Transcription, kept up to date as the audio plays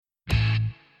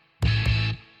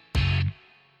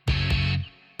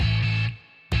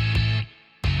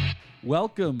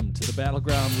Welcome to the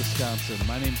Battleground, Wisconsin.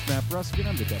 My name's Matt Bruskin.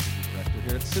 I'm the Deputy Director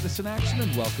here at Citizen Action,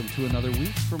 and welcome to another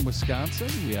week from Wisconsin.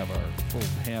 We have our full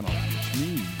panel, which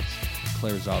means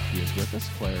Claire Zalke is with us.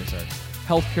 Claire is our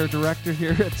Healthcare Director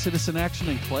here at Citizen Action.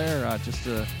 And Claire, just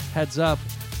a heads up,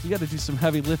 you got to do some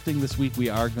heavy lifting this week. We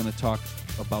are going to talk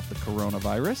about the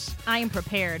coronavirus. I am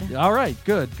prepared. All right,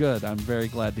 good. I'm very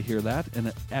glad to hear that.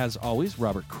 And as always,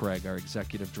 Robert Craig, our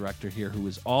Executive Director here, who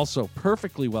is also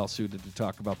perfectly well-suited to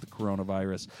talk about the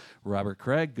coronavirus. Robert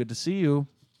Craig, good to see you.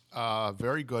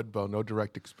 Very good, but no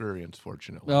direct experience,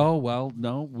 fortunately. Oh, well,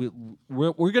 no,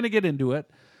 we're going to get into it.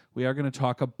 We are going to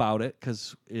talk about it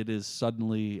because it is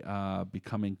suddenly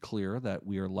becoming clear that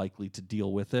we are likely to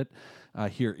deal with it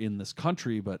here in this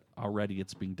country, but already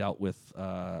it's being dealt with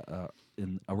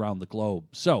around the globe.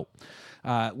 So,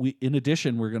 in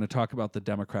addition, we're going to talk about the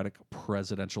Democratic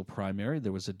presidential primary.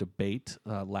 There was a debate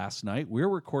last night. We're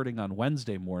recording on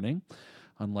Wednesday morning,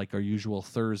 unlike our usual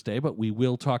Thursday, but we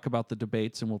will talk about the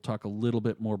debates, and we'll talk a little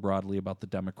bit more broadly about the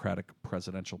Democratic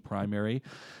presidential primary.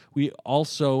 We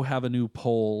also have a new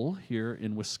poll here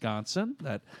in Wisconsin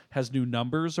that has new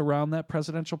numbers around that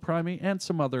presidential primary and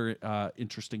some other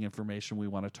interesting information we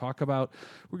want to talk about.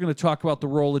 We're going to talk about the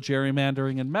role of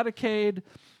gerrymandering in Medicaid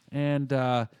and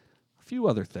a few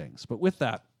other things. But with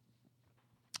that,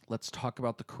 let's talk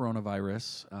about the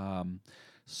coronavirus.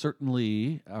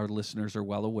 Certainly, our listeners are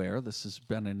well aware this has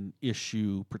been an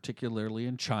issue, particularly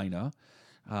in China,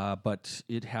 but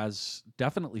it has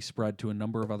definitely spread to a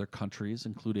number of other countries,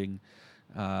 including,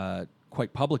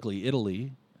 quite publicly,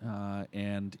 Italy.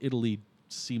 And Italy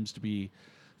seems to be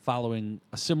following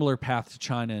a similar path to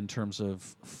China in terms of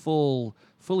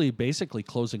fully basically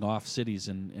closing off cities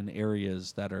and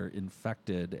areas that are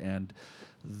infected. And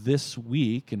this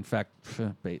week, in fact,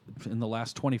 in the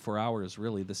last 24 hours,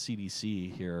 really, the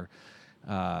CDC here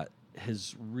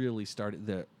has really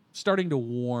starting to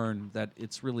warn that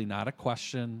it's really not a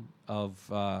question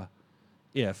of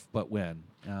if, but when.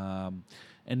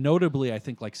 And notably, I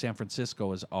think like San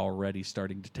Francisco is already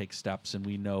starting to take steps, and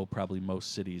we know probably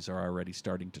most cities are already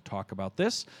starting to talk about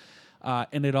this.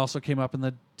 And it also came up in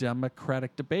the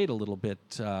Democratic debate a little bit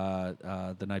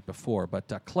the night before.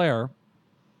 But Claire,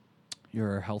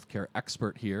 you're a healthcare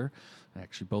expert here.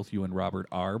 Actually, both you and Robert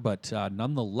are. But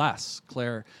nonetheless,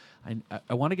 Claire,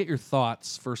 I want to get your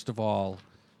thoughts, first of all,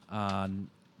 on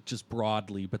just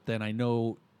broadly, but then I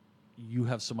know you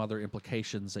have some other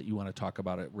implications that you want to talk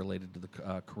about it related to the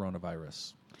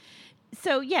coronavirus.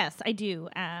 So, yes, I do.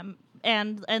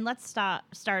 And let's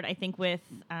start, I think, with,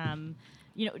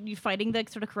 you fighting the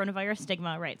sort of coronavirus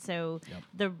stigma, right? So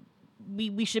yep.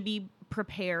 We should be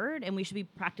prepared, and we should be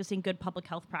practicing good public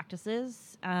health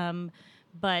practices.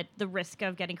 But the risk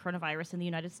of getting coronavirus in the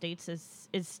United States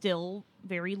is still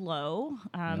very low.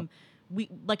 Yep.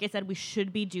 Like I said, we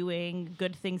should be doing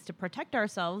good things to protect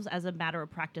ourselves as a matter of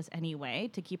practice anyway,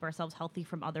 to keep ourselves healthy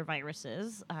from other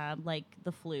viruses like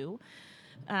the flu.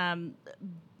 And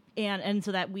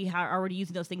so that we are already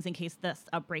using those things in case this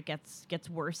outbreak gets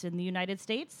worse in the United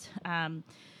States.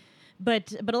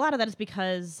 But a lot of that is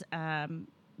because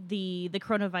the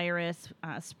coronavirus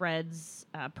spreads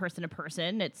person to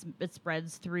person. It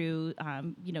spreads through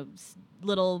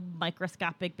little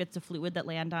microscopic bits of fluid that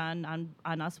land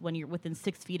on us when you're within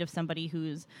 6 feet of somebody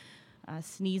who's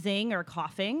sneezing or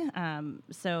coughing.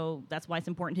 So that's why it's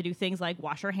important to do things like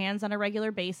wash our hands on a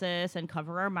regular basis and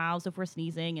cover our mouths if we're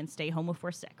sneezing and stay home if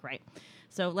we're sick, right?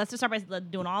 So let's just start by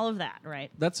doing all of that,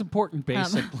 right? That's important,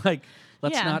 basic.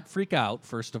 Let's not freak out,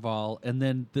 first of all. And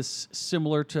then this,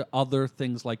 similar to other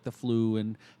things like the flu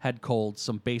and head colds,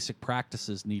 some basic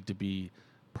practices need to be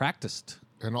practiced.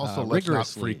 And also, let's not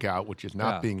rigorously. freak out, which is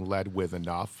not being led with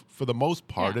enough. For the most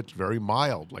part, it's very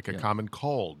mild, like a common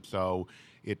cold. So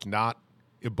it's not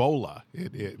Ebola,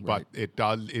 but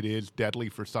it is deadly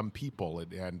for some people,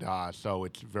 so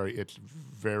it's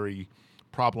very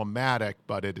problematic.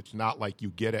 But it's not like you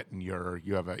get it and you're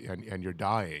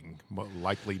dying.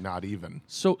 Likely not even.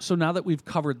 So now that we've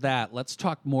covered that, let's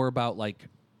talk more about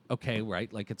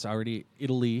it's already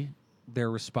Italy, their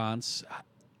response,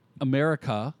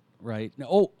 America. Right.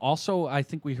 Oh, also, I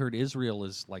think we heard Israel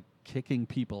is kicking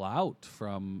people out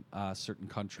from certain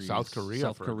countries. South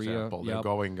Korea, for example, they're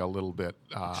going a little bit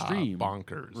extreme,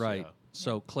 bonkers. Right. Yeah.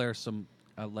 So, Claire,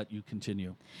 I'll let you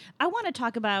continue. I want to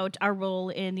talk about our role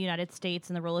in the United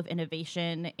States and the role of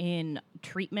innovation in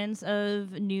treatments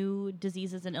of new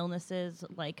diseases and illnesses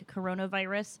like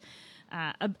coronavirus.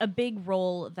 A big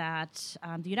role that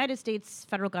the United States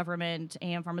federal government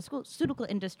and pharmaceutical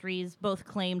industries both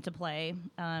claim to play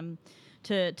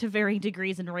to varying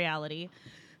degrees in reality.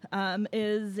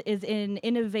 is in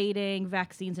innovating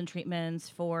vaccines and treatments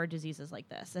for diseases like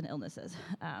this and illnesses.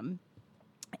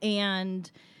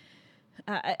 And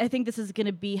I think this is going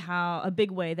to be a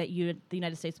big way that the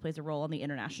United States plays a role on the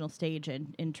international stage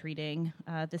in treating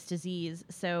this disease.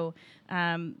 So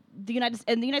the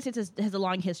United States has a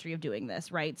long history of doing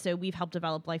this, right? So we've helped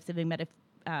develop life-saving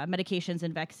medications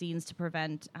and vaccines to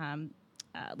prevent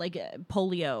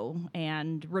polio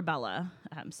and rubella.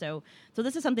 So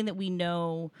this is something that we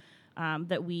know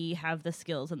that we have the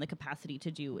skills and the capacity to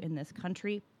do in this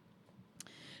country.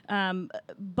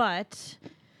 But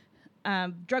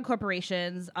drug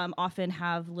corporations often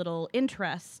have little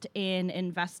interest in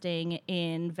investing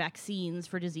in vaccines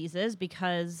for diseases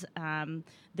because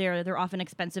they're often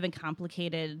expensive and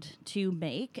complicated to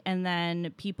make, and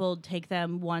then people take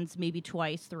them once, maybe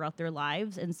twice throughout their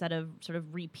lives instead of sort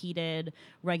of repeated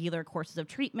regular courses of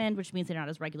treatment, which means they're not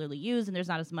as regularly used and there's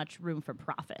not as much room for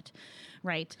profit,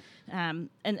 right?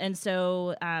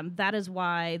 So that is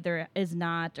why there is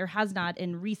not or has not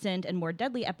in recent and more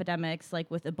deadly epidemics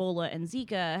like with Ebola and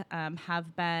Zika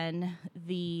have been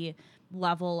the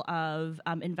level of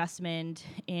investment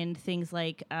in things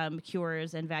like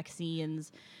cures and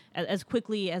vaccines as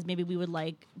quickly as maybe we would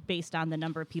like based on the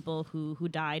number of people who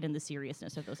died and the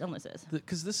seriousness of those illnesses.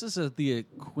 Because this is the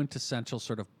quintessential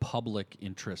sort of public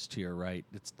interest here, right?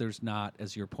 There's not,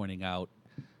 as you're pointing out,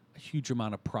 a huge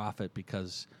amount of profit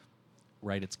because,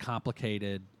 right, it's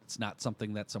complicated. It's not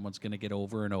something that someone's going to get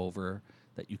over and over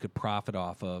that you could profit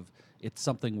off of. It's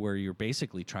something where you're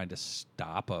basically trying to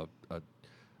stop a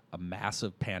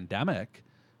massive pandemic,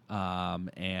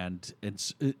 and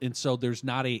so there's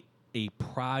not a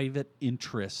private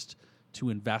interest to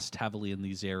invest heavily in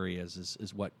these areas.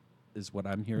 Is what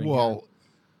I'm hearing. Well,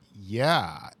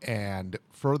 yeah, and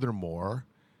furthermore,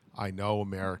 I know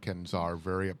Americans are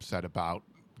very upset about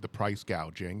the price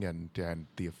gouging and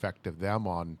the effect of them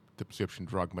on the prescription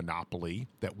drug monopoly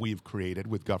that we've created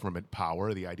with government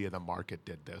power. The idea the market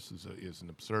did this is an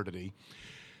absurdity.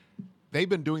 They've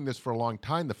been doing this for a long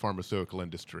time, the pharmaceutical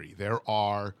industry. There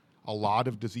are a lot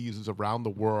of diseases around the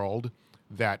world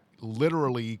that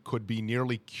literally could be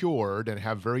nearly cured and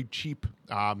have very cheap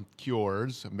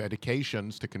cures,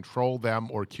 medications to control them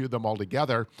or cure them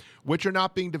altogether, which are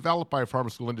not being developed by a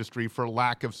pharmaceutical industry for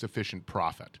lack of sufficient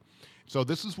profit. So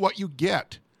this is what you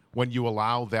get when you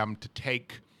allow them to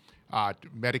take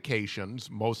medications,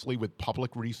 mostly with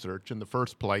public research in the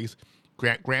first place,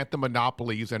 grant the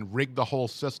monopolies and rig the whole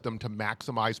system to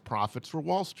maximize profits for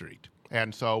Wall Street.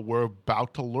 And so we're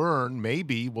about to learn,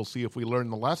 maybe we'll see if we learn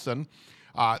the lesson,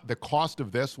 the cost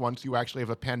of this once you actually have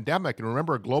a pandemic. And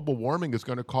remember, global warming is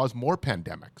going to cause more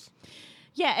pandemics.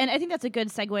 Yeah, and I think that's a good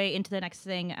segue into the next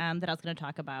thing that I was going to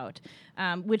talk about,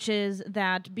 which is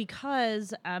that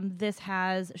because this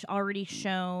has already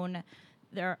shown,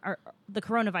 the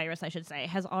coronavirus, I should say,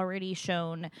 has already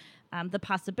shown the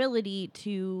possibility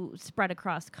to spread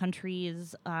across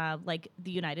countries like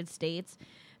the United States.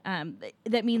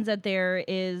 That means that there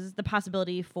is the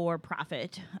possibility for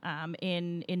profit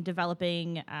in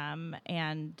developing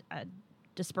and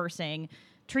dispersing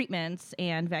treatments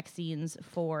and vaccines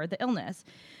for the illness.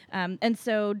 And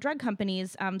so drug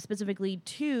companies, specifically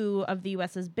two of the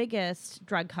U.S.'s biggest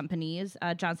drug companies,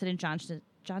 Johnson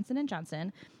 &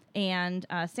 Johnson and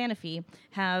Sanofi,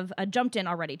 have jumped in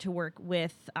already to work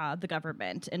with the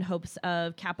government in hopes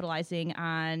of capitalizing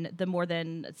on the more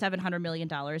than $700 million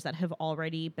that have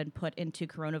already been put into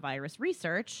coronavirus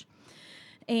research.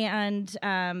 And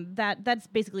that's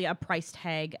basically a price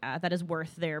tag that is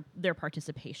worth their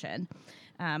participation.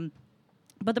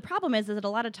 But the problem is that a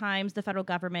lot of times the federal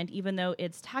government, even though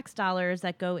it's tax dollars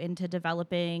that go into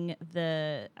developing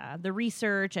the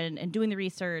research and doing the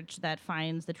research that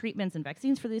finds the treatments and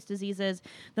vaccines for these diseases,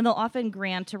 then they'll often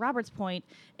grant, to Robert's point,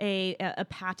 a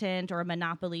patent or a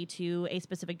monopoly to a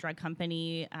specific drug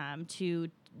company to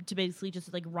basically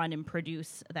just like run and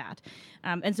produce that.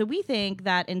 And so we think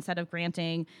that instead of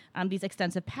granting these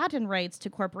extensive patent rights to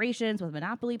corporations with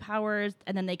monopoly powers,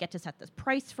 and then they get to set this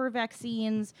price for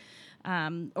vaccines,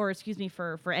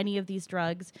 for any of these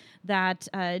drugs, that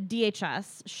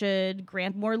DHS should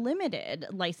grant more limited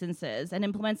licenses and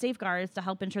implement safeguards to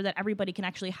help ensure that everybody can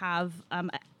actually have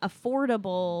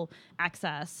affordable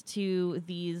access to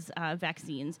these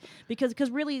vaccines.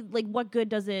 Because really, like, what good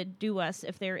does it do us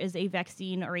if there is a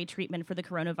vaccine or a treatment for the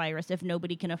coronavirus if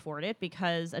nobody can afford it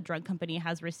because a drug company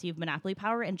has received monopoly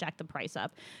power and jacked the price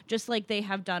up, just like they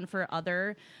have done for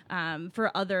other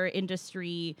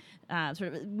industry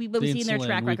we've seen their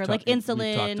track record, like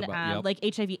insulin, like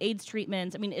HIV/AIDS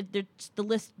treatments. I mean, the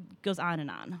list goes on and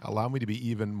on. Allow me to be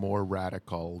even more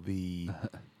radical.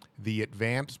 The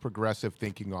advanced progressive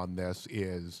thinking on this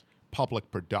is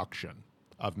public production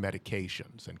of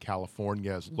medications, and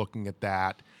California is looking at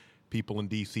that. People in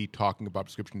D.C. talking about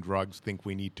prescription drugs think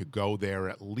we need to go there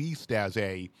at least as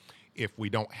if we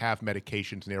don't have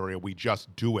medications in an area, we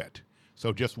just do it.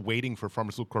 So just waiting for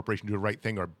pharmaceutical corporation to do the right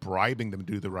thing or bribing them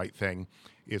to do the right thing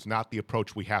is not the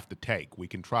approach we have to take. We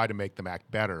can try to make them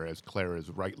act better, as Claire is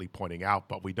rightly pointing out,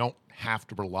 but we don't have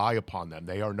to rely upon them.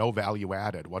 They are no value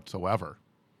added whatsoever.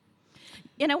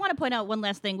 And I want to point out one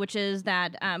last thing, which is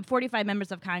that 45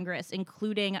 members of Congress,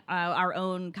 including our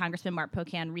own Congressman Mark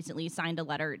Pocan, recently signed a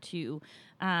letter to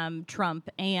Trump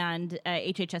and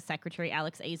HHS Secretary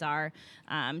Alex Azar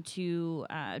to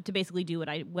basically do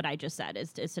what I just said,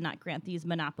 is to not grant these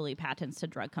monopoly patents to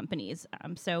drug companies.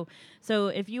 So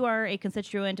if you are a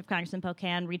constituent of Congressman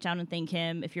Pocan, reach out and thank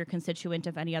him. If you're a constituent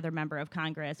of any other member of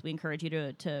Congress, we encourage you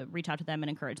to reach out to them and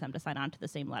encourage them to sign on to the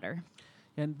same letter.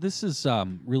 And this is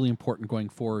really important going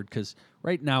forward because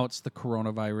right now it's the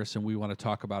coronavirus, and we want to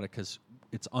talk about it because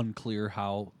it's unclear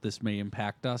how this may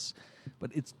impact us.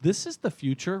 But this is the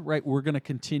future, right? We're going to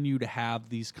continue to have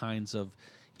these kinds of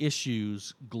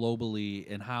issues globally,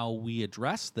 and how we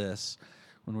address this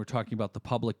when we're talking about the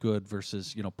public good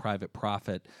versus private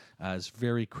profit is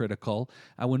very critical.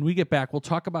 When we get back, we'll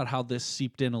talk about how this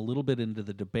seeped in a little bit into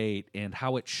the debate and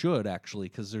how it should actually,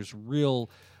 because there's real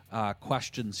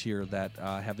questions here that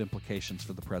have implications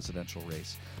for the presidential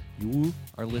race. You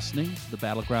are listening to the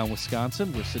Battleground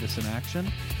Wisconsin. We're Citizen Action.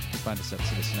 You can find us at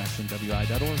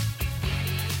citizenactionwi.org.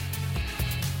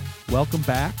 Welcome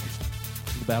back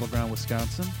to the Battleground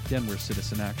Wisconsin. Again, we're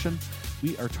Citizen Action.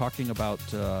 We are talking about,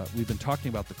 we've been talking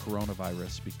about the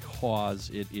coronavirus because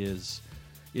it is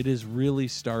really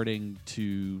starting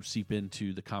to seep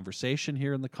into the conversation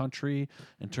here in the country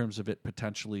in terms of it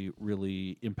potentially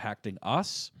really impacting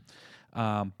us.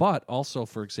 But also,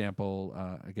 for example,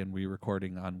 again, we're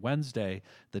recording on Wednesday,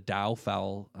 the Dow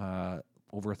fell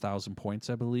over 1,000 points,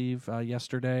 I believe,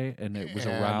 yesterday, and it was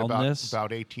around about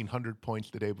 1,800 points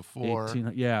the day before.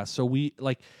 So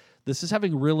this is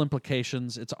having real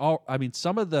implications.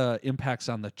 Some of the impacts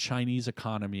on the Chinese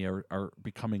economy are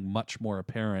becoming much more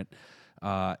apparent.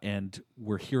 And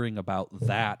we're hearing about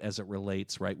that as it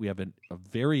relates, right? We have a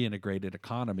very integrated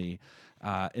economy.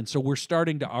 And so we're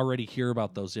starting to already hear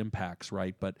about those impacts,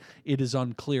 right? But it is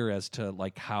unclear as to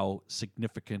how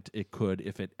significant it could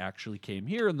if it actually came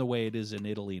here in the way it is in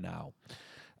Italy now.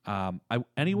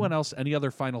 Anyone else, any other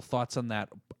final thoughts on that?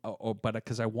 But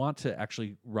because I want to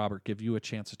actually, Robert, give you a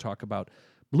chance to talk about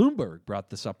Bloomberg brought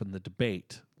this up in the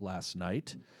debate last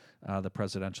night, the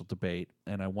presidential debate.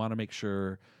 And I want to make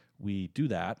sure we do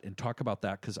that and talk about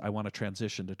that because I want to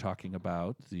transition to talking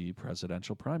about the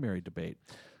presidential primary debate.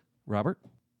 Robert?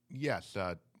 Yes,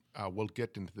 we'll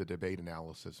get into the debate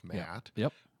analysis, Matt.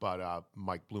 Yep. But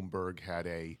Mike Bloomberg had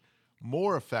a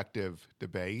more effective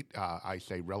debate, I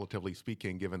say relatively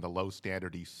speaking, given the low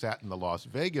standard he set in the Las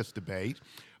Vegas debate.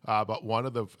 But one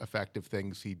of the effective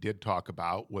things he did talk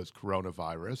about was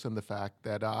coronavirus and the fact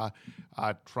that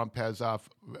Trump has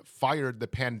fired the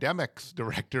pandemics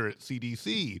director at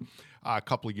CDC a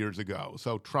couple of years ago.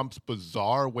 So Trump's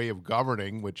bizarre way of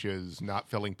governing, which is not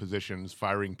filling positions,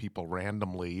 firing people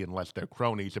randomly unless they're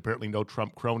cronies. Apparently no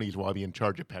Trump cronies will be in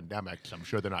charge of pandemics. I'm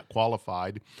sure they're not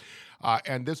qualified.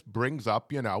 And this brings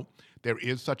up, there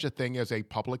is such a thing as a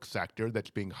public sector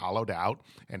that's being hollowed out,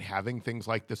 and having things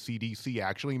like the CDC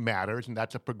actually matters, and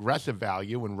that's a progressive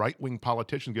value, and right-wing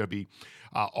politicians are going to be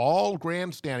all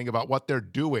grandstanding about what they're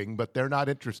doing, but they're not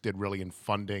interested really in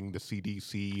funding the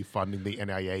CDC, funding the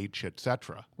NIH, et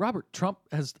cetera. Robert, Trump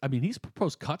he's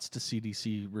proposed cuts to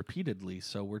CDC repeatedly,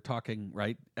 so we're talking,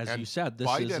 right, as you said, this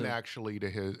Biden is actually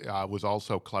was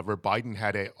also clever. Biden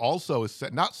had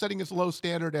not setting as low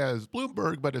standard as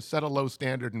Bloomberg, but has set a low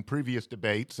standard in previous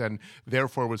debates, and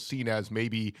therefore was seen as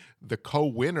maybe the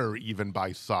co-winner even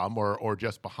by some, or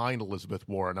just behind Elizabeth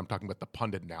Warren. I'm talking about the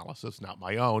pundit analysis, not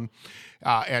my own.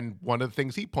 And one of the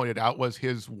things he pointed out was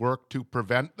his work to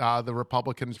prevent the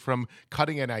Republicans from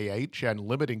cutting NIH and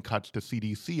limiting cuts to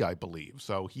CDC, I believe.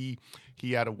 So he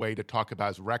had a way to talk about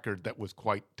his record that was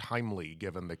quite timely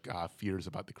given the fears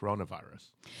about the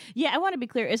coronavirus. Yeah, I want to be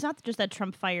clear. It's not just that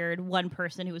Trump fired one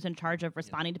person who was in charge of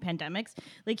responding to pandemics.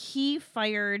 He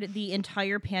fired the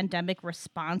entire pandemic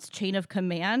response chain of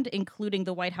command, including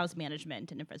the White House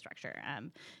management and infrastructure.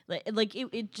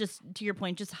 It just, to your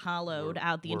point, just hollowed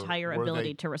out the entire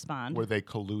ability to respond. Were they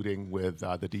colluding with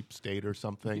the deep state or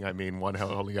something? I mean, one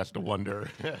only has to wonder.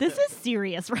 This is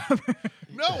serious, Robert.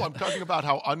 No, I'm talking about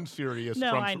how unserious No,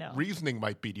 I Trump's know. reasoning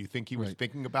might be. Do you think he was Right.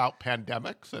 thinking about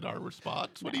pandemics and our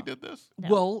response when he did this? No.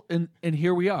 Well, and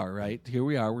here we are, right? Here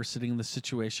we are. We're sitting in the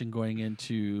situation going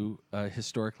into a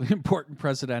historically important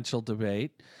presidential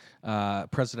debate,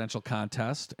 presidential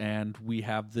contest, and we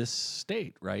have this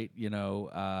state, right?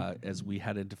 As we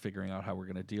head into figuring out how we're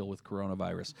going to deal with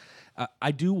coronavirus.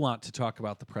 I do want to talk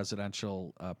about the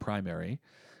presidential primary.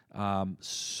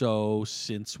 So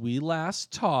since we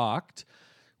last talked,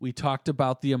 we talked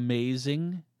about the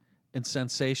amazing and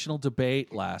sensational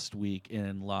debate last week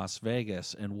in Las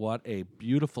Vegas, and what a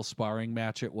beautiful sparring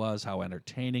match it was, how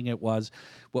entertaining it was.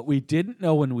 What we didn't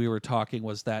know when we were talking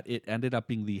was that it ended up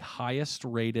being the highest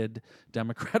rated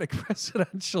Democratic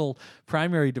presidential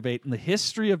primary debate in the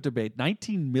history of debate.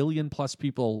 19 million plus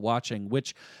people watching,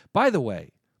 which, by the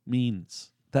way,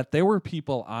 means that there were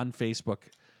people on Facebook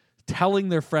telling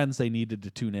their friends they needed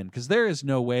to tune in, because there is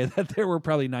no way that there were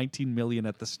probably 19 million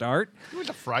at the start. It was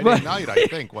a Friday night, I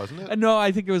think, wasn't it? No,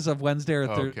 I think it was a Wednesday or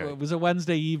Okay. it was a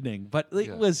Wednesday evening, but it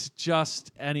Yeah. was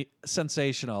just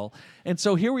sensational. And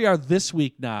so here we are this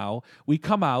week now. We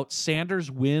come out,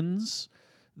 Sanders wins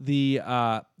the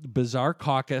bizarre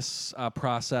caucus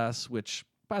process, which,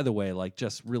 by the way,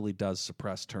 just really does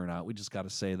suppress turnout. We just got to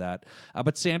say that.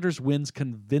 But Sanders wins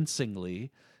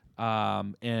convincingly,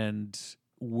 and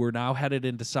we're now headed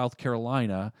into South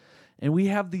Carolina, and we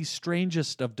have the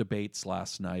strangest of debates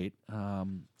last night.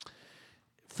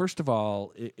 First of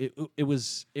all, it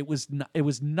was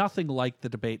nothing like the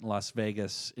debate in Las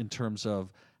Vegas in terms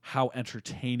of how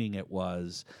entertaining it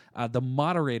was. The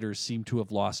moderators seem to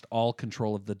have lost all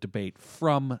control of the debate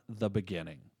from the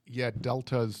beginning. Yeah,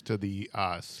 deltas to the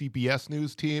CBS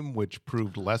News team, which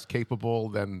proved less capable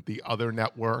than the other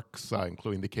networks,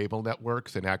 including the cable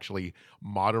networks, in actually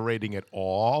moderating it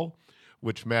all,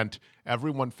 which meant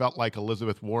everyone felt like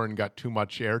Elizabeth Warren got too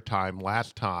much airtime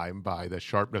last time by the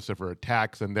sharpness of her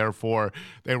attacks, and therefore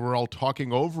they were all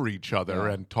talking over each other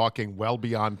and talking well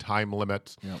beyond time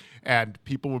limits. Yep. And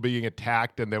people were being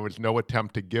attacked, and there was no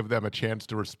attempt to give them a chance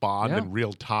to respond in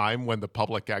real time when the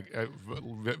public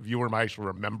viewer might actually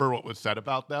remember what was said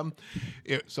about them.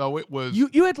 So it was...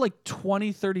 You had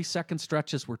 20, 30-second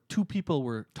stretches where two people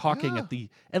were talking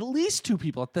at least two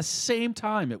people at the same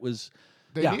time. It was...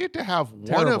 They needed to have one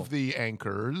Terrible. of the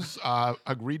anchors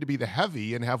agree to be the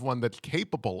heavy and have one that's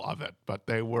capable of it. But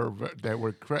they were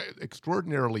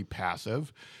extraordinarily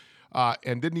passive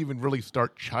and didn't even really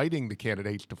start chiding the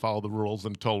candidates to follow the rules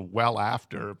until well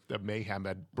after the mayhem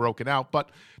had broken out. But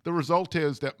the result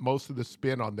is that most of the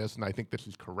spin on this, and I think this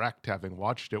is correct having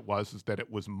watched it, is that it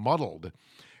was muddled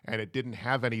and it didn't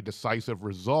have any decisive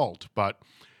result.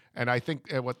 And I think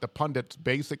what the pundits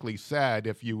basically said,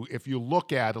 if you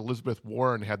look at Elizabeth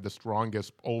Warren had the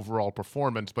strongest overall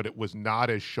performance, but it was not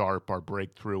as sharp or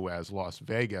breakthrough as Las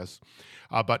Vegas.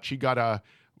 But she got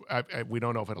we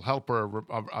don't know if it'll help her,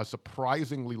 a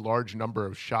surprisingly large number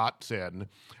of shots in,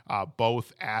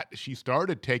 she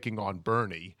started taking on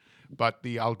Bernie, but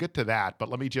I'll get to that. But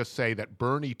let me just say that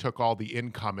Bernie took all the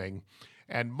incoming.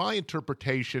 And my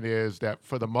interpretation is that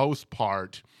for the most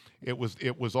part, it was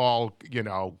all,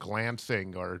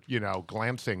 glancing.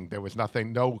 There was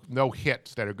nothing, no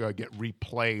hits that are going to get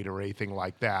replayed or anything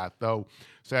like that, though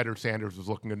Senator Sanders was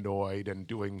looking annoyed and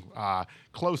doing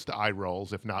close to eye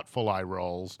rolls, if not full eye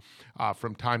rolls,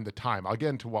 from time to time. I'll get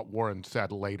into what Warren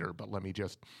said later, but let me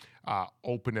just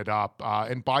open it up.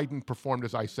 And Biden performed,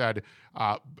 as I said,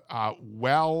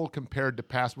 well compared to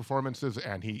past performances,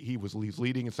 and he's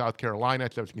leading in South Carolina,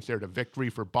 so it was considered a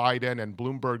victory for Biden, and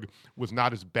Bloomberg was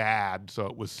not as bad, so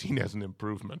it was seen as an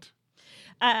improvement.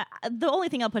 The only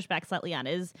thing I'll push back slightly on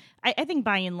is I think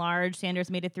by and large Sanders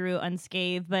made it through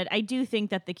unscathed, but I do think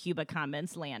that the Cuba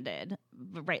comments landed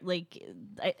right.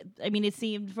 I mean, it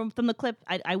seemed from the clip.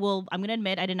 I'm going to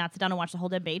admit I did not sit down and watch the whole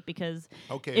debate because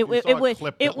it was a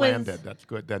clip that landed. That's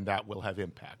good. Then that will have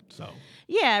impact. So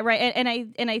yeah, right. And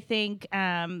I think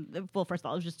well, first of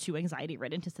all, it was just too anxiety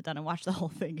ridden to sit down and watch the whole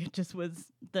thing. It just was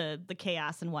the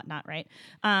chaos and whatnot, right?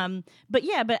 But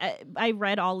I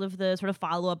read all of the sort of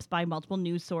follow ups by multiple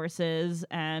news sources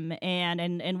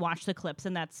and watch the clips,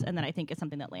 and then I think it's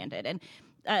something that landed. And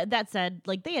that said,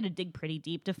 they had to dig pretty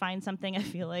deep to find something. I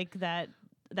feel like that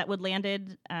would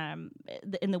landed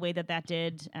in the way that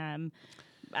did. I'm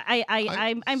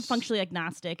functionally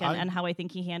agnostic on how I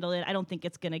think he handled it. I don't think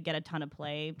it's going to get a ton of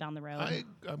play down the road.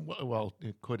 Well,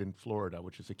 it could in Florida,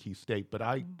 which is a key state, but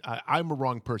I'm a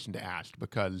wrong person to ask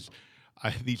because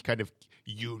these kind of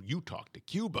you talked to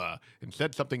Cuba and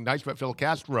said something nice about Fidel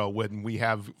Castro when we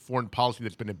have foreign policy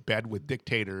that's been in bed with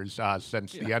dictators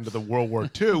since the end of the World War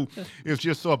II is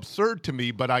just so absurd to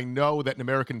me. But I know that in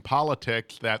American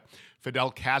politics that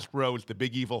Fidel Castro is the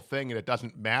big evil thing, and it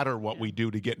doesn't matter what we do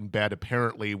to get in bed,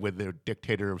 apparently, with the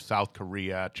dictator of South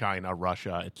Korea, China,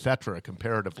 Russia, etc.,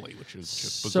 comparatively, which is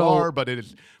just bizarre, but it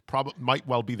is might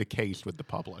well be the case with the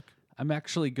public. I'm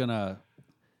actually going to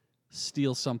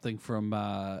steal something from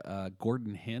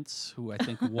Gordon Hintz, who I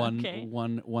think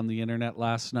won the internet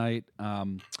last night.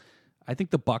 I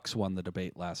think the Bucks won the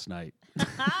debate last night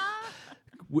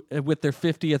with their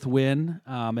 50th win.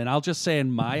 And I'll just say,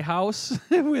 in my house,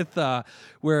 with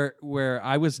where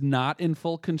I was not in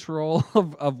full control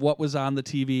of what was on the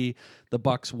TV, the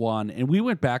Bucks won, and we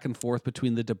went back and forth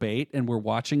between the debate, and we're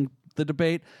watching the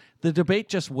debate. The debate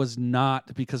just was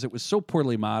not, because it was so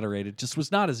poorly moderated, just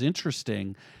was not as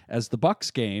interesting as the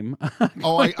Bucks game.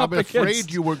 I'm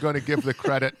afraid you were going to give the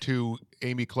credit to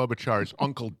Amy Klobuchar's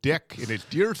Uncle Dick in his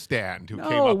deer stand, who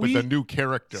came up with a new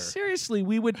character. Seriously,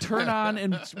 we would turn on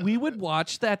and we would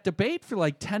watch that debate for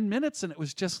like 10 minutes, and it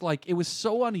was just like, it was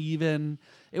so uneven.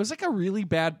 It was like a really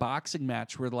bad boxing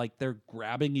match where like they're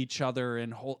grabbing each other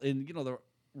and the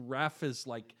ref is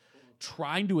like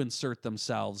trying to insert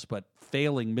themselves but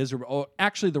failing miserably. Oh,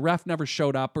 actually, the ref never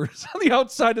showed up, or was on the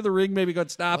outside of the ring, maybe go,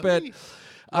 stop it.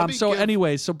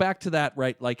 Anyway, so back to that,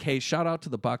 right? Like, hey, shout out to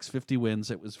the Bucks, 50 wins.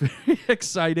 It was very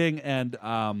exciting, and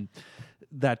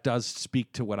that does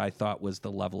speak to what I thought was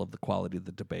the level of the quality of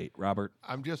the debate. Robert?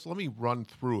 Let me run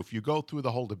through. If you go through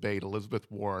the whole debate, Elizabeth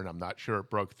Warren, I'm not sure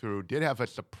it broke through, did have a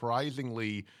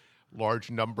surprisingly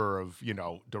large number of,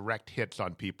 direct hits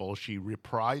on people. She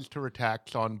reprised her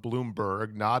attacks on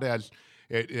Bloomberg,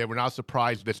 they were not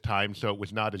surprised this time, so it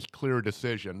was not as clear a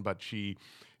decision, but she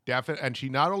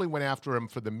not only went after him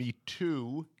for the Me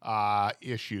Too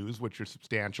issues, which are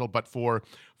substantial, but for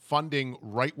funding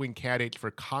right-wing candidates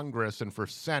for Congress and for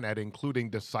Senate, including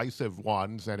decisive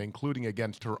ones, and including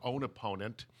against her own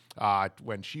opponent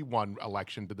when she won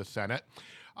election to the Senate.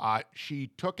 She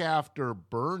took after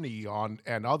Bernie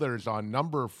and others on a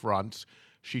number of fronts.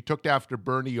 She took after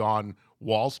Bernie on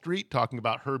Wall Street, talking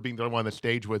about her being the one on the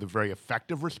stage with a very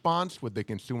effective response with the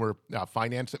Consumer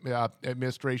Finance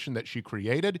Administration that she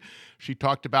created. She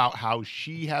talked about how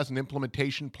she has an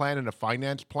implementation plan and a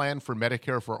finance plan for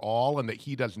Medicare for all, and that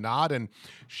he does not. And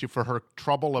for her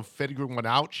trouble of figuring one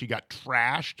out, she got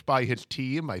trashed by his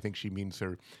team. I think she means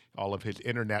all of his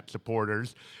internet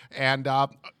supporters. And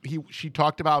she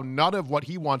talked about none of what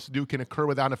he wants to do can occur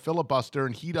without a filibuster,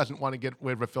 and he doesn't want to get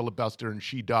rid of a filibuster, and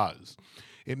she does.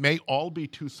 It may all be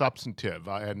too substantive,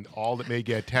 and all that may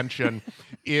get attention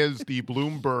is the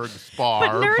Bloomberg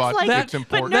spar, but it's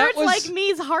important. But nerds like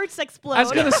me's hearts explode. I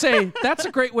was going to say, that's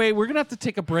a great way. We're going to have to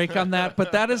take a break on that,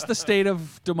 but that is the state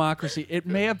of democracy. It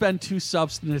may have been too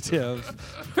substantive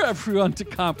for everyone to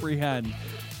comprehend.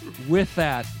 With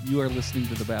that, you are listening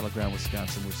to the Battleground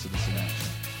Wisconsin with Citizen Action.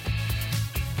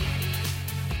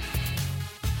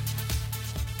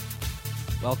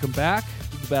 Welcome back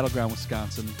to the Battleground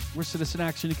Wisconsin. We're Citizen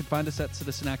Action. You can find us at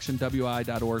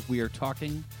citizenactionwi.org. We are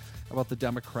talking about the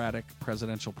Democratic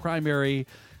presidential primary.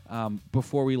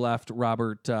 Before we left,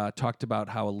 Robert talked about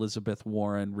how Elizabeth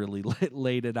Warren really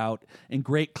laid it out in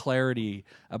great clarity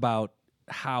about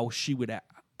how she would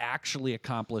actually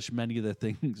accomplish many of the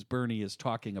things Bernie is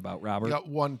talking about, Robert. Yeah,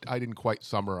 one, I didn't quite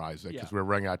summarize it because we're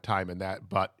running out of time in that,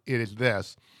 but it is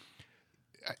this.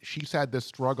 She's had this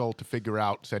struggle to figure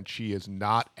out, since she is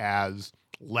not as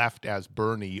left as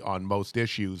Bernie on most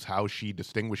issues, how she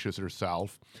distinguishes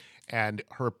herself. And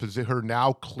her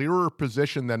now clearer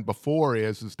position than before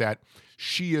is that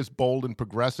she is bold and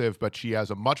progressive, but she has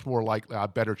a much more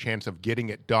better chance of getting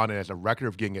it done, and has a record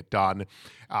of getting it done,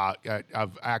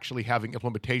 of actually having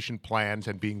implementation plans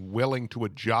and being willing to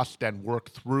adjust and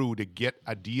work through to get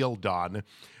a deal done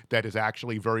that is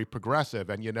actually very progressive.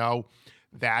 And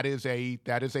that is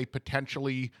a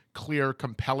potentially clear,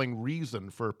 compelling reason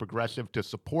for progressive to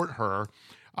support her.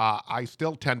 I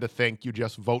still tend to think you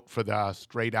just vote for the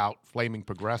straight-out flaming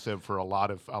progressive for a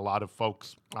lot of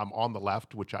folks on the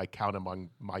left, which I count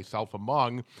myself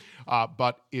among.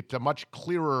 But it's a much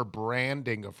clearer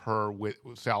branding of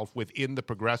herself within the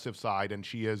progressive side, and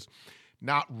she is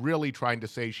not really trying to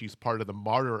say she's part of the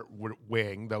moderate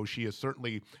wing, though she is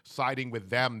certainly siding with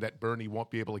them that Bernie won't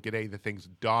be able to get any of the things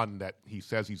done that he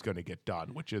says he's going to get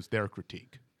done, which is their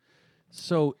critique.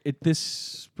 So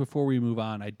before we move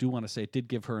on, I do want to say it did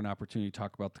give her an opportunity to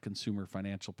talk about the Consumer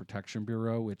Financial Protection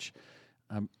Bureau, which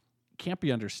can't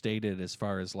be understated as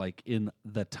far as like in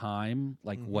the time,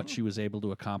 like what she was able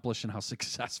to accomplish and how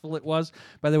successful it was.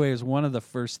 By the way, it was one of the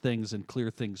first things and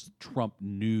clear things Trump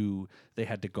knew they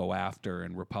had to go after,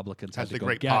 and Republicans had As to the go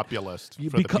great get. populist for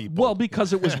the people. Well,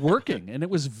 because it was working and it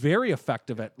was very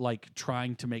effective at like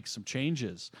trying to make some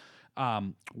changes.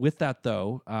 With that,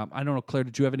 though, I don't know, Claire,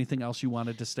 did you have anything else you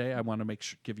wanted to say? I want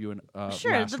to give you a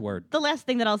Sure. last word. The last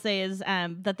thing that I'll say is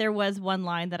that there was one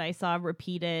line that I saw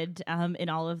repeated in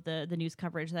all of the news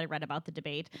coverage that I read about the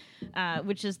debate,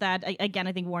 which is that, again,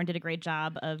 I think Warren did a great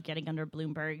job of getting under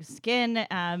Bloomberg's skin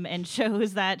and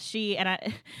shows that she, and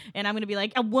I'm going to be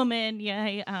like, a woman,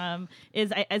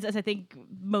 is I think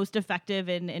most effective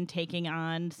in taking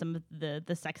on some of the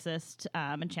sexist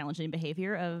and challenging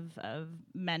behavior of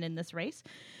men in this race.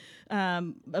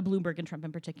 Bloomberg and Trump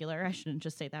in particular. I shouldn't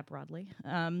just say that broadly.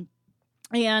 And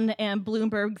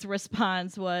Bloomberg's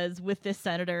response was, with this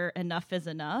senator, enough is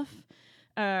enough.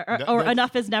 Or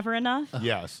enough is never enough.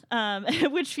 Yes.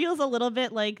 Which feels a little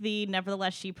bit like the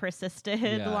 "nevertheless she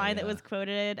persisted" line that was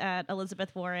quoted at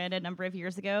Elizabeth Warren a number of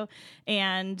years ago.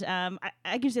 And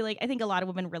I can say, like, I think a lot of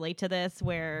women relate to this,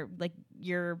 where like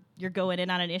you're going in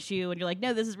on an issue and you're like,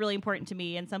 no, this is really important to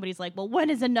me, and somebody's like, well, when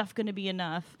is enough going to be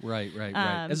enough? Right.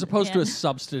 As opposed to a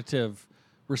substantive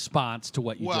response to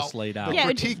what you just laid out. The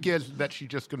critique is that she's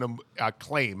just going to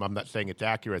claim, I'm not saying it's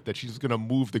accurate, that she's going to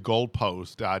move the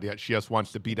goalpost. That she just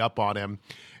wants to beat up on him.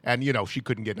 And, she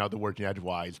couldn't get another word in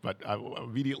edgewise. But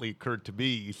immediately occurred to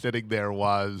me, sitting there,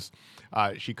 was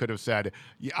she could have said,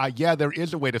 yeah, there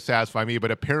is a way to satisfy me, but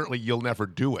apparently you'll never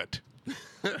do it.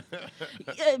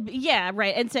 Yeah,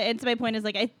 right. And so my point is,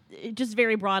 like, just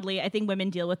very broadly, I think women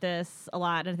deal with this a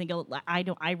lot. And I think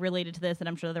I related to this, and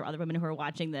I'm sure there are other women who are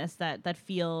watching this that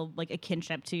feel like a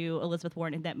kinship to Elizabeth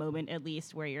Warren in that moment, at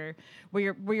least, where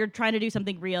you're trying to do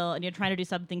something real and you're trying to do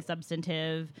something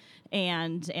substantive,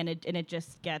 and it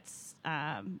just gets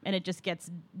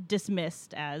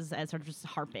dismissed as sort of just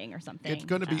harping or something. It's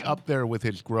going to be up there with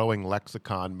his growing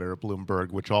lexicon, Mayor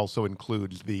Bloomberg, which also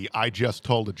includes the "I just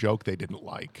told a joke they didn't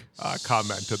like"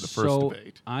 comment in the first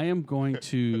debate. I am going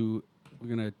to.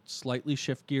 We're going to slightly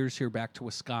shift gears here back to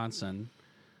Wisconsin.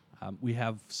 We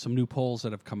have some new polls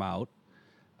that have come out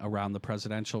around the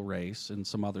presidential race and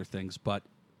some other things, but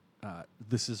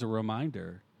this is a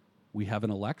reminder. We have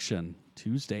an election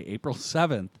Tuesday, April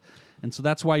 7th. And so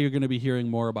that's why you're going to be hearing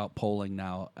more about polling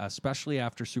now, especially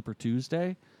after Super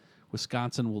Tuesday.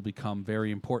 Wisconsin will become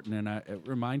very important. And I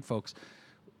remind folks,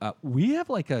 we have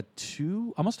like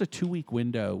almost a 2-week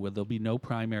window where there'll be no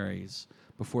primaries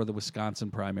before the Wisconsin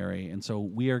primary. And so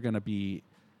we are going to be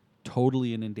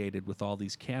totally inundated with all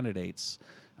these candidates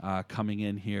coming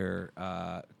in here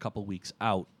a couple weeks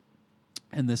out.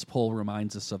 And this poll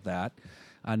reminds us of that.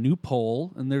 A new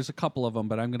poll, and there's a couple of them,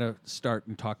 but I'm going to start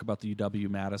and talk about the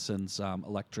UW-Madison's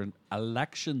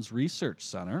Elections Research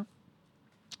Center,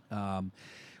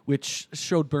 which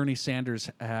showed Bernie Sanders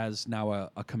has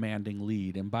now a commanding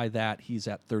lead. And by that, he's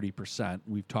at 30%.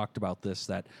 We've talked about this,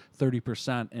 that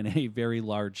 30% in a very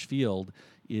large field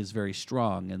is very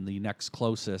strong. And the next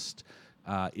closest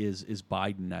is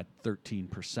Biden at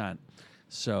 13%.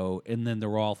 So, and then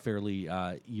they're all fairly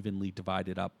evenly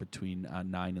divided up between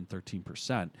 9 and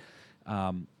 13%.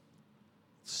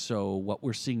 So what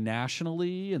we're seeing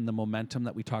nationally and the momentum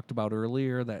that we talked about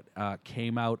earlier that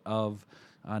came out of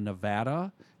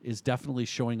Nevada is definitely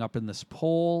showing up in this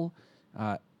poll.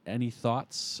 Any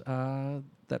thoughts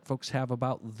that folks have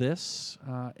about this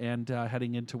and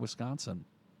heading into Wisconsin?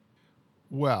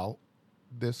 Well,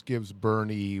 this gives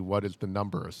Bernie, what is the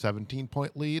number, a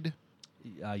 17-point lead?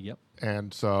 Yep.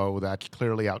 And so that's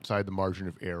clearly outside the margin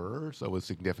of error, so it's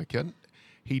significant.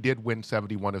 He did win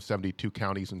 71 of 72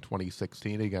 counties in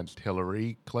 2016 against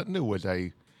Hillary Clinton, who was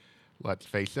let's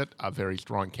face it, a very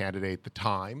strong candidate at the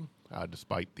time,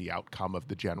 despite the outcome of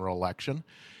the general election.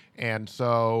 And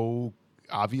so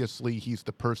obviously he's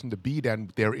the person to beat,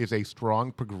 and there is a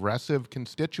strong progressive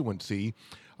constituency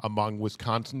among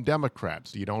Wisconsin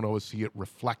Democrats. You don't always see it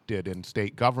reflected in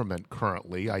state government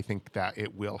currently. I think that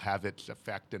it will have its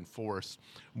effect and force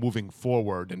moving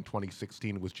forward, and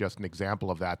 2016 was just an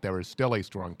example of that. There is still a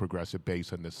strong progressive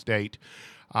base in the state.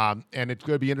 And it's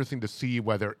going to be interesting to see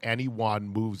whether anyone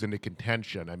moves into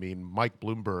contention. I mean, Mike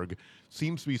Bloomberg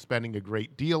seems to be spending a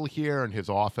great deal here, and his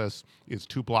office is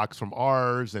 2 blocks from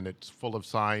ours, and it's full of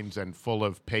signs and full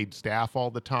of paid staff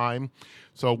all the time.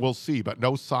 So we'll see, but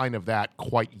no sign of that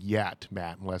quite yet,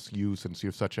 Matt, unless you, since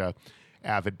you're such a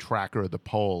avid tracker of the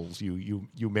polls, you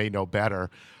may know better.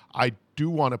 I do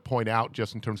want to point out,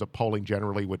 just in terms of polling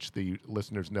generally, which the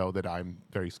listeners know that I'm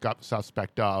very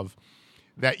suspect of,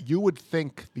 that you would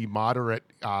think the moderate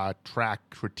track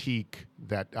critique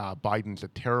that Biden's a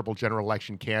terrible general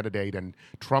election candidate and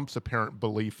Trump's apparent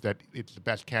belief that it's the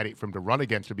best candidate for him to run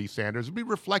against would be Sanders would be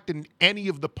reflected in any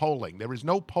of the polling. There is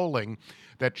no polling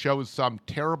that shows some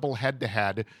terrible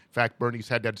head-to-head. In fact, Bernie's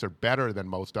head-to-heads are better than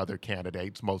most other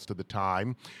candidates most of the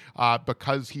time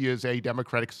because he is a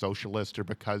democratic socialist or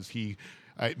because he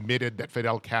admitted that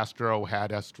Fidel Castro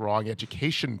had a strong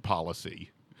education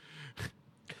policy.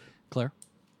 Claire?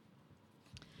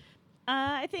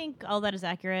 I think all that is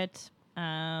accurate.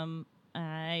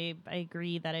 I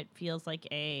agree that it feels like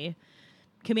a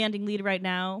commanding lead right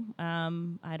now.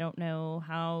 I don't know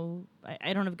how.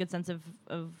 I don't have a good sense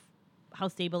of how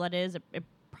stable that is. It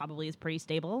probably is pretty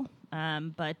stable.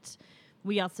 But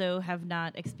we also have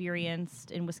not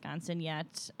experienced in Wisconsin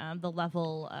yet the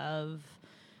level of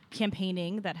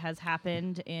campaigning that has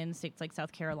happened in states like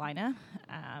South Carolina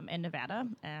and Nevada,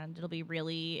 and it'll be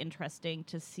really interesting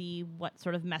to see what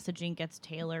sort of messaging gets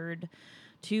tailored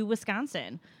to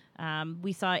Wisconsin.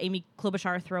 We saw Amy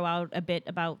Klobuchar throw out a bit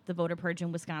about the voter purge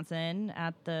in Wisconsin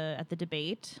at the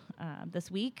debate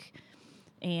this week.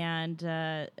 And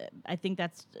I think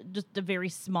that's just a very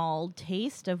small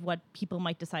taste of what people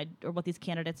might decide, or what these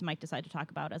candidates might decide to talk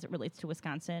about as it relates to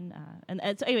Wisconsin.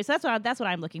 So anyways, that's what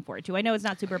I'm looking forward to. I know it's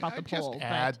not super about the poll. Just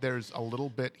add, there's a little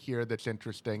bit here that's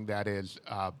interesting. That is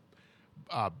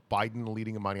Biden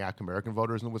leading among African American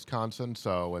voters in Wisconsin.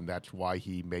 And that's why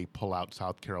he may pull out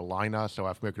South Carolina. So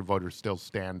African American voters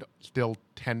still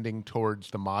tending towards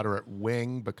the moderate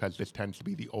wing because this tends to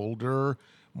be the older,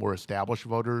 more established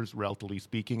voters, relatively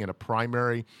speaking, in a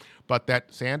primary, but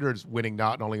that Sanders winning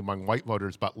not only among white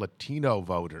voters, but Latino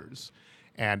voters.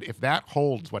 And if that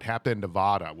holds what happened in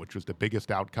Nevada, which was the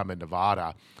biggest outcome in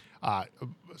Nevada,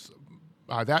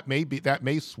 that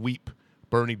may sweep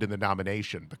Bernie to the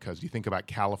nomination, because you think about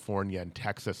California and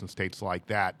Texas and states like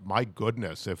that. My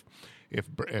goodness, if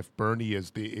Bernie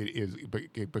is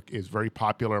very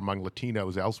popular among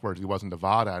Latinos elsewhere as he was in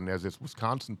Nevada, and as this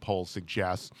Wisconsin poll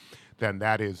suggests, then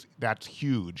that's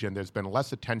huge. And there's been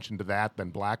less attention to that than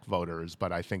black voters,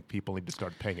 but I think people need to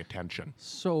start paying attention.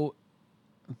 So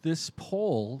this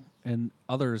poll and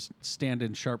others stand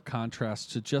in sharp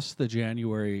contrast to just the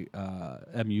January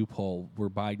MU poll, where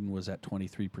Biden was at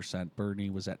 23%,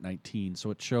 Bernie was at 19%. So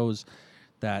it shows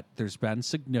that there's been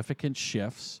significant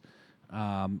shifts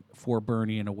for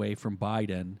Bernie and away from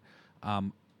Biden.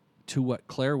 To what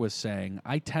Claire was saying,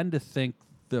 I tend to think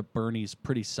that Bernie's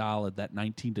pretty solid. That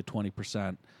 19 to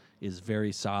 20% is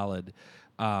very solid.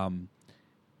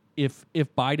 If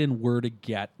Biden were to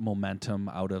get momentum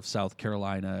out of South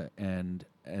Carolina and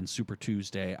Super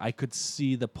Tuesday, I could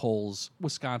see the polls,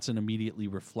 Wisconsin immediately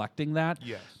reflecting that.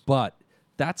 Yes. But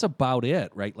that's about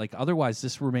it, right? Like, otherwise,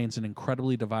 this remains an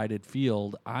incredibly divided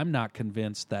field. I'm not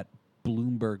convinced that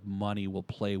Bloomberg money will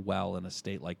play well in a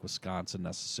state like Wisconsin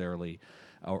necessarily,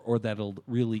 or that it'll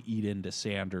really eat into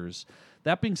Sanders.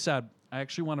 That being said, I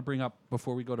actually want to bring up,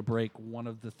 before we go to break, one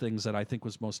of the things that I think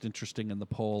was most interesting in the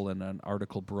poll, and an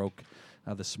article broke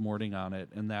this morning on it,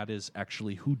 and that is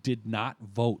actually who did not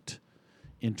vote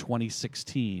in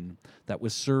 2016 that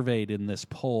was surveyed in this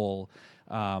poll.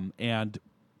 And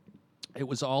it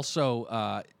was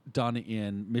also done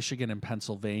in Michigan and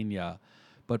Pennsylvania.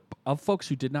 But of folks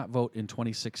who did not vote in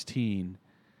 2016,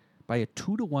 by a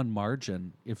 2-to-1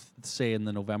 margin, if, say, in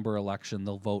the November election,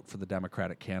 they'll vote for the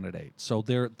Democratic candidate. So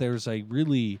there's a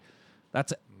really,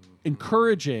 that's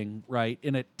encouraging, right?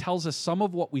 And it tells us some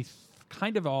of what we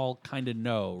all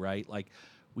know, right? Like,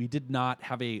 we did not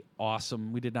have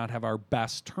our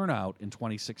best turnout in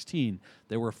 2016.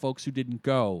 There were folks who didn't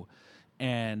go.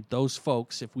 And those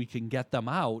folks, if we can get them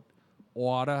out,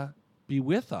 ought to be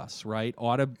with us, right?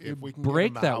 Ought to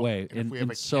break that way. And if we have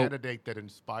a candidate that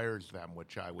inspires them,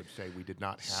 which I would say we did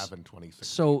not have in 2016.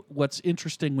 So what's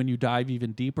interesting when you dive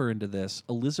even deeper into this,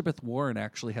 Elizabeth Warren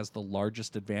actually has the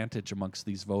largest advantage amongst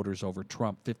these voters over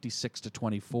Trump, 56 to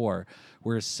 24,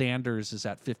 whereas Sanders is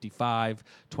at 55,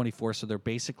 24, so they're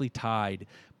basically tied.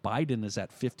 Biden is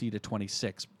at 50 to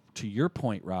 26. To your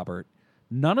point, Robert,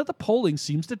 none of the polling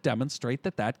seems to demonstrate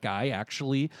that guy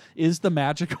actually is the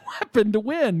magic weapon to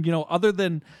win, other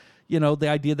than, the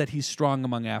idea that he's strong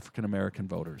among African American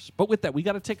voters. But with that, we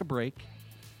got to take a break.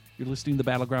 You're listening to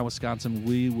Battleground Wisconsin.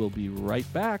 We will be right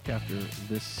back after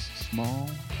this small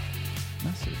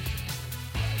message.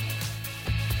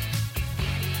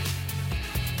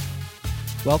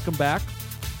 Welcome back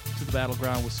to the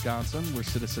Battleground Wisconsin. We're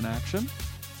Citizen Action.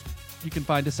 You can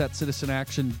find us at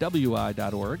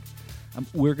citizenactionwi.org.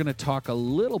 We're going to talk a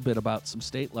little bit about some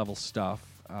state-level stuff.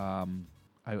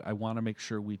 I want to make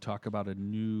sure we talk about a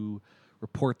new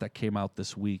report that came out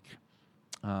this week.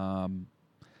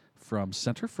 from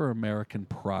Center for American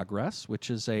Progress, which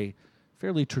is a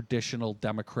fairly traditional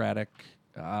Democratic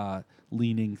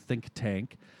leaning think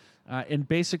tank. And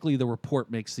basically, the report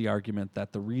makes the argument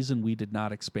that the reason we did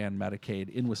not expand Medicaid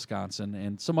in Wisconsin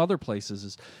and some other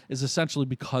places is essentially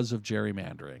because of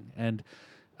gerrymandering. And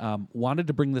wanted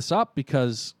to bring this up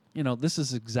because, this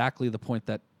is exactly the point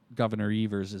that Governor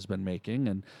Evers has been making.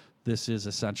 And this is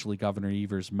essentially Governor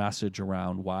Evers' message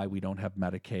around why we don't have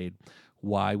Medicaid,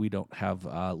 why we don't have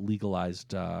legalized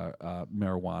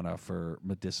marijuana for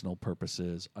medicinal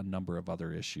purposes, a number of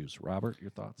other issues. Robert,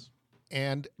 your thoughts?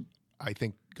 And I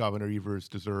think Governor Evers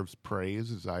deserves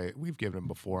praise, as we've given him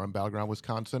before on Battleground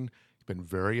Wisconsin. He's been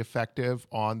very effective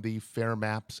on the Fair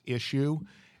Maps issue,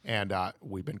 and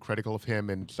we've been critical of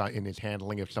him in his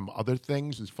handling of some other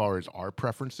things as far as our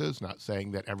preferences, not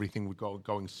saying that everything would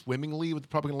going swimmingly with the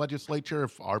Republican legislature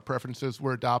if our preferences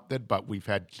were adopted, but we've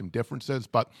had some differences.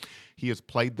 But he has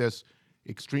played this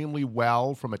extremely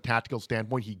well from a tactical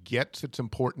standpoint. He gets its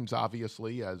importance,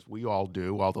 obviously, as we all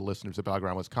do, all the listeners of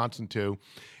Battleground Wisconsin too.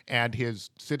 And his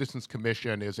Citizens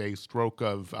Commission is a stroke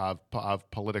of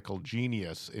political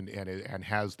genius and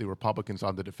has the Republicans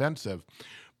on the defensive.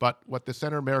 But what the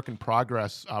Center American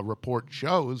Progress report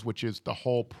shows, which is the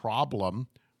whole problem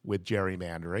with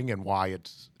gerrymandering and why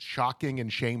it's shocking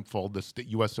and shameful the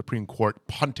U.S. Supreme Court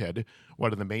punted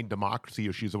one of the main democracy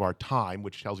issues of our time,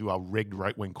 which tells you how rigged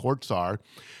right-wing courts are,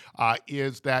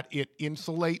 is that it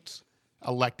insulates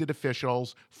elected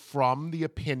officials from the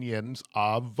opinions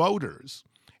of voters.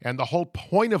 And the whole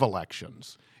point of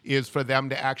elections is for them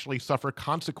to actually suffer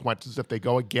consequences if they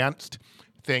go against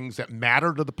things that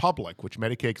matter to the public, which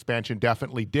Medicaid expansion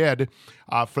definitely did,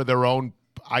 for their own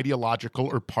ideological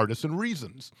or partisan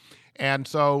reasons. And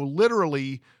so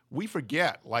literally we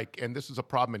forget, and this is a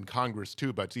problem in Congress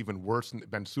too, but it's even worse and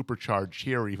been supercharged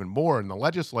here even more in the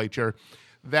legislature,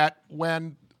 that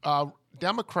when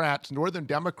Northern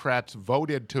Democrats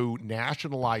voted to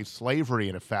nationalize slavery,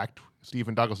 in effect,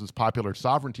 Stephen Douglas's popular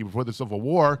sovereignty before the Civil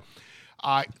War,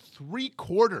 over three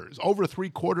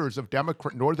quarters of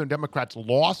Northern Democrats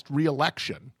lost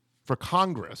re-election for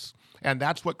Congress, and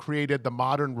that's what created the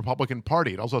modern Republican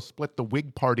Party. It also split the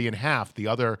Whig Party in half, the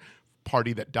other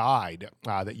party that died,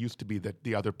 that used to be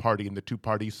the other party in the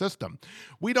two-party system.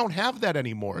 We don't have that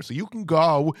anymore. So you can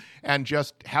go and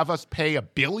just have us pay $1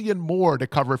 billion more to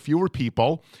cover fewer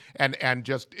people and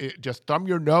just thumb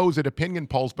your nose at opinion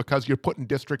polls because you're put in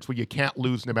districts where you can't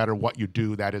lose no matter what you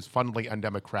do. That is fundamentally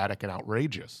undemocratic and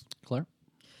outrageous. Claire?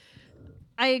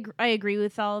 I agree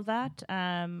with all of that.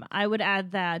 I would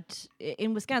add that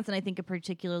in Wisconsin, I think a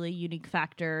particularly unique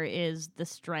factor is the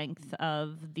strength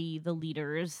of the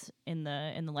leaders in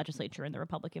the legislature in the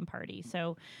Republican Party.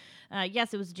 So,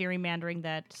 yes, it was gerrymandering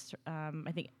that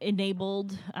I think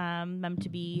enabled them to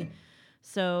be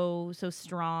so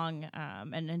strong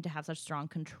and to have such strong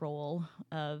control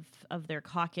of their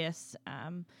caucus,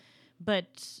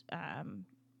 but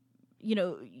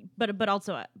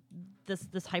also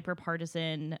this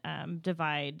hyper-partisan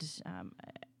divide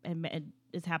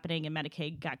is happening, and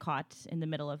Medicaid got caught in the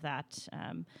middle of that.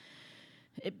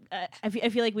 I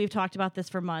feel like we've talked about this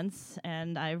for months,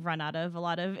 and I've run out of a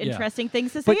lot of interesting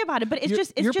things to say about it. But it's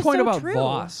just your point so about true.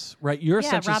 Voss, right? You're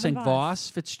essentially Robin saying Voss,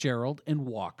 Fitzgerald, and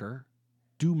Walker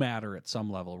do matter at some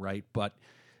level, right? But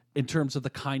in terms of the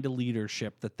kind of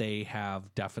leadership that they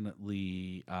have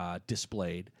definitely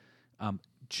displayed,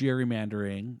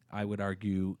 gerrymandering, I would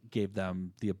argue, gave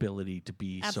them the ability to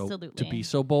be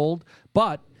so bold.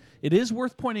 But it is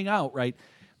worth pointing out, right?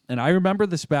 And I remember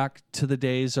this back to the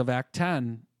days of Act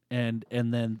 10, and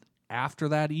then after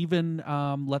that, even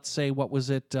let's say, what was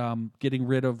it? Getting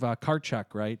rid of card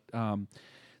check, right?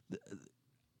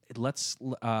 Let's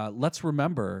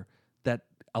remember that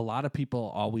a lot of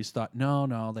people always thought,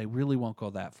 no, they really won't go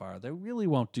that far. They really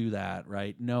won't do that,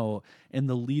 right? No, and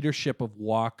the leadership of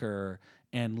Walker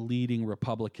and leading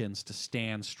Republicans to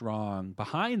stand strong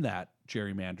behind that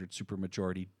gerrymandered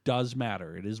supermajority does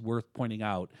matter. It is worth pointing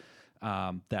out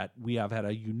that we have had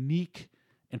a unique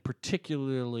and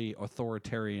particularly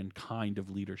authoritarian kind of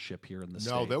leadership here in the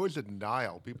state. No, there was a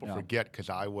denial. People forget, because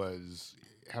I was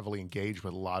heavily engaged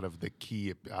with a lot of the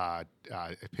key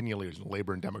opinion leaders in the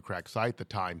Labor and Democratic side at the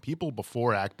time. People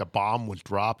before the bomb was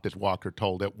dropped, as Walker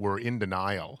told it, were in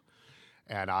denial.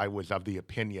 And I was of the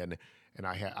opinion, and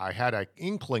I had an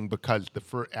inkling, because the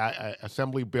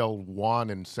Assembly Bill 1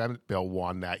 and Senate Bill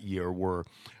 1 that year were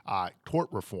tort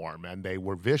reform, and they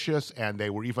were vicious, and they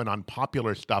were even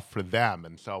unpopular stuff for them.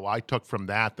 And so I took from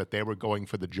that they were going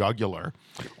for the jugular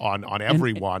on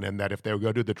everyone, and that if they were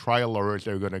going to do the trial lawyers,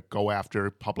 they were going to go after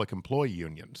public employee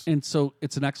unions. And so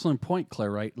it's an excellent point,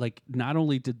 Claire, right? Like, not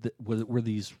only were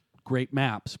these great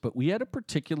maps, but we had a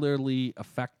particularly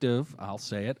effective, I'll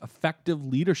say it, effective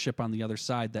leadership on the other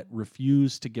side that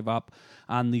refused to give up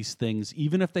on these things,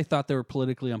 even if they thought they were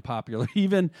politically unpopular,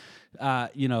 even,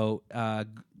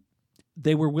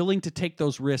 they were willing to take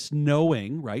those risks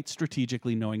knowing, right,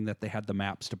 strategically knowing that they had the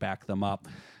maps to back them up.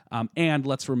 And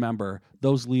let's remember,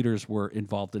 those leaders were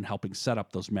involved in helping set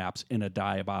up those maps in a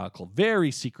diabolical,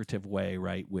 very secretive way,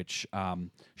 right, which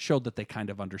showed that they kind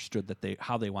of understood that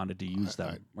how they wanted to use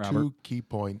them. Robert? Two key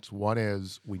points. One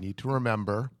is we need to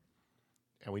remember,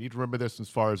 and we need to remember this as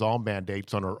far as all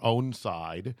mandates on our own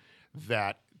side,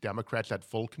 that Democrats had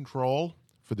full control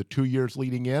for the 2 years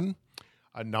leading in.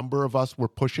 A number of us were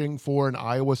pushing for an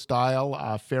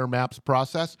Iowa-style fair maps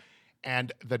process.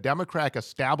 And the Democratic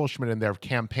establishment in their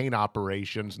campaign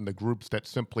operations and the groups that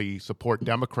simply support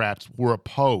Democrats were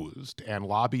opposed and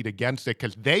lobbied against it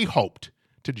because they hoped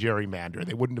to gerrymander.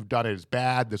 They wouldn't have done it as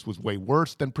bad. This was way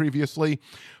worse than previously.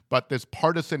 But this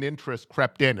partisan interest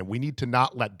crept in, and we need to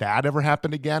not let that ever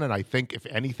happen again. And I think, if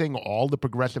anything, all the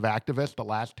progressive activists the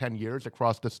last 10 years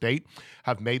across the state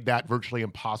have made that virtually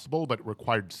impossible, but it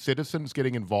required citizens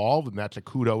getting involved, and that's a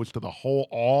kudos to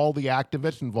all the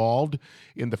activists involved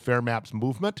in the Fair Maps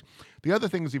movement. The other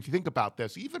thing is, if you think about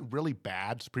this, even really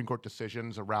bad Supreme Court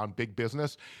decisions around big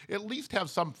business at least have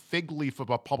some fig leaf of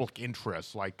a public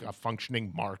interest, like a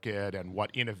functioning market and what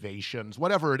innovations,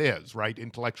 whatever it is, right?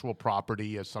 Intellectual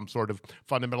property is some sort of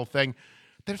fundamental thing.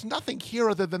 There's nothing here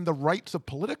other than the rights of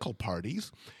political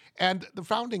parties. And the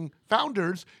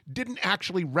founders didn't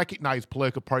actually recognize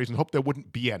political parties and hope there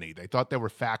wouldn't be any. They thought they were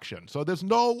factions. So there's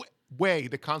no way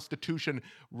the Constitution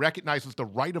recognizes the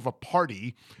right of a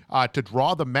party to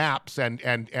draw the maps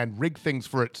and rig things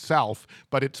for itself,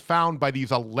 but it's found by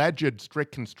these alleged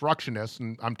strict constructionists,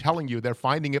 and I'm telling you, they're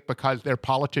finding it because they're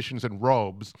politicians in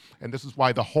robes, and this is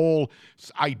why the whole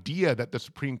idea that the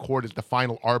Supreme Court is the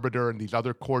final arbiter and these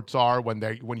other courts are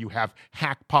when you have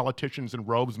hack politicians in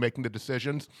robes making the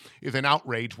decisions is an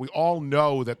outrage. We all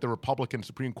know that the Republican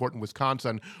Supreme Court in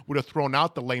Wisconsin would have thrown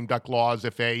out the lame duck laws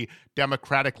if a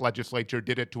Democratic legislature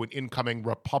did it to an incoming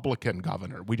Republican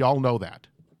governor. We all know that.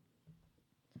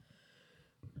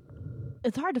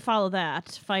 It's hard to follow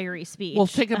that fiery speech. Well,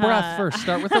 take a breath first.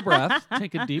 Start with a breath.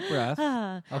 Take a deep breath.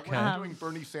 Okay. We're doing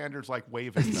Bernie Sanders like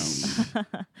waving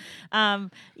though.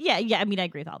 Yeah. I mean, I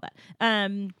agree with all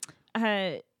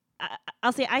that.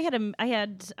 I'll say I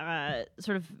had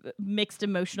sort of mixed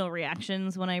emotional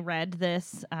reactions when I read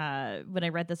this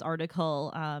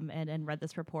article and read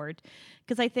this report,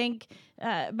 because I think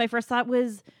my first thought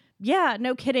was, yeah,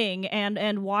 no kidding,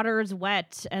 and water's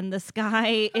wet and the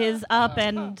sky is up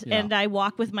and I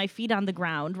walk with my feet on the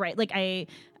ground, right? Like right,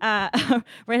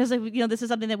 I was like, this is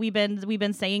something that we've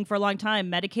been saying for a long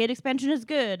time. Medicaid expansion is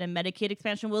good, and Medicaid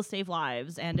expansion will save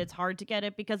lives, and it's hard to get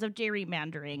it because of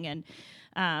gerrymandering,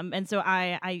 and so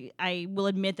I will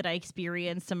admit that I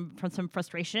experienced some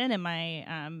frustration, and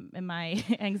my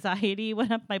anxiety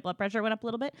went up, my blood pressure went up a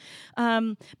little bit.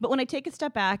 But when I take a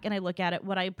step back and I look at it,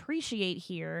 what I appreciate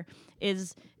here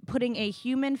is putting a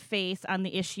human face on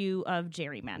the issue of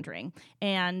gerrymandering.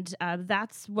 And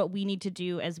that's what we need to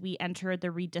do as we enter the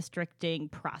redistricting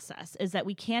process, is that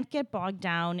we can't get bogged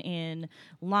down in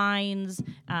lines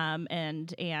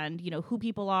and who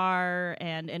people are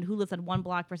and who lives on one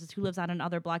block versus who lives on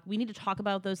another block. We need to talk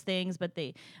about those things, but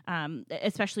they,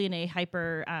 especially in a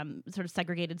hyper sort of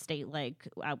segregated state like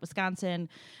Wisconsin,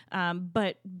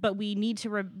 but we need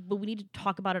to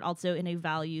talk about it also in a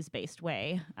values-based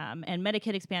way. And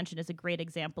Medicaid expansion is a great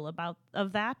example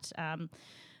of that,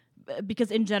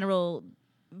 because in general,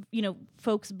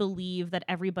 folks believe that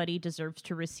everybody deserves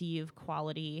to receive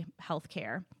quality health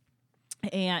care.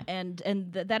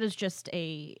 And that is just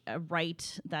a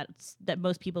right that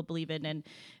most people believe in,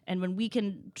 and when we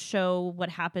can show what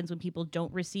happens when people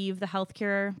don't receive the health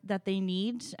care that they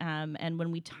need, and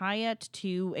when we tie it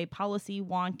to a policy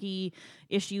wonky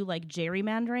issue like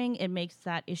gerrymandering, it makes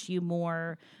that issue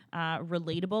more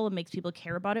relatable. It makes people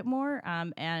care about it more,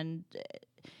 and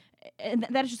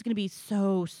that is just going to be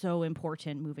so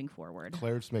important moving forward.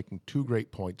 Claire's making two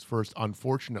great points. First,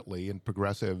 unfortunately, and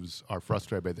progressives are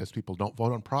frustrated by this, people don't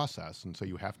vote on process, and so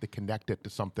you have to connect it to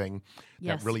something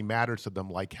that really matters to them,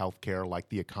 like healthcare, like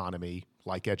the economy,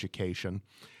 like education,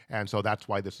 and so that's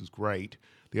why this is great.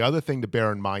 The other thing to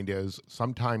bear in mind is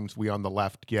sometimes we on the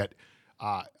left get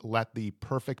let the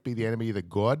perfect be the enemy of the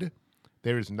good.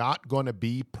 There is not going to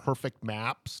be perfect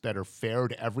maps that are fair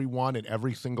to everyone in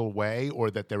every single way,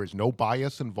 or that there is no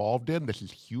bias involved in. This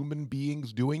is human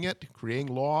beings doing it,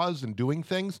 creating laws and doing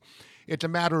things. It's a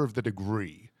matter of the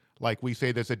degree. Like we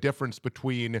say, there's a difference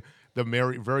between the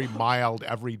very, very mild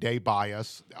everyday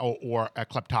bias or a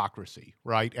kleptocracy,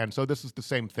 right? And so this is the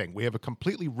same thing. We have a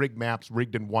completely rigged maps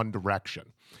rigged in one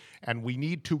direction. And we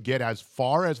need to get as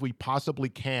far as we possibly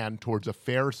can towards a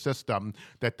fair system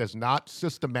that does not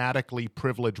systematically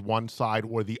privilege one side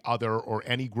or the other or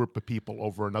any group of people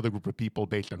over another group of people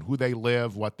based on who they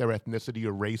live, what their ethnicity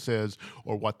or race is,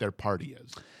 or what their party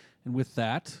is. And with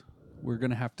that, we're going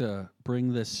to have to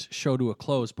bring this show to a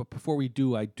close. But before we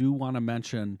do, I do want to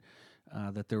mention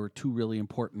that there were two really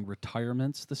important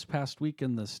retirements this past week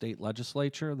in the state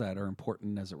legislature that are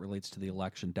important as it relates to the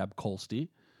election. Deb Kolstey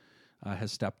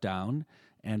has stepped down,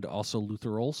 and also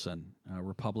Luther Olson, a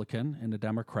Republican and a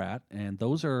Democrat. And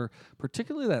those are,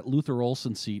 particularly that Luther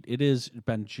Olson seat, it has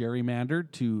been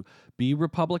gerrymandered to be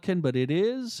Republican, but it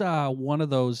is one of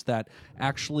those that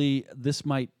actually this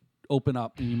might open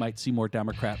up, and you might see more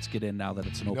Democrats get in now that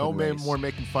it's an open race. No more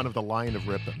making fun of the Lion of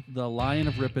Ripon. The Lion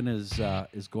of Ripon is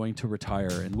going to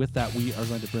retire. And with that, we are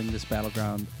going to bring this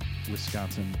Battleground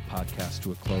Wisconsin podcast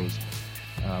to a close.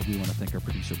 We want to thank our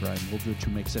producer, Brian Woldridge,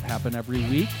 who makes it happen every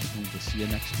week. And we'll see you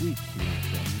next week here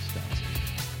in Wisconsin.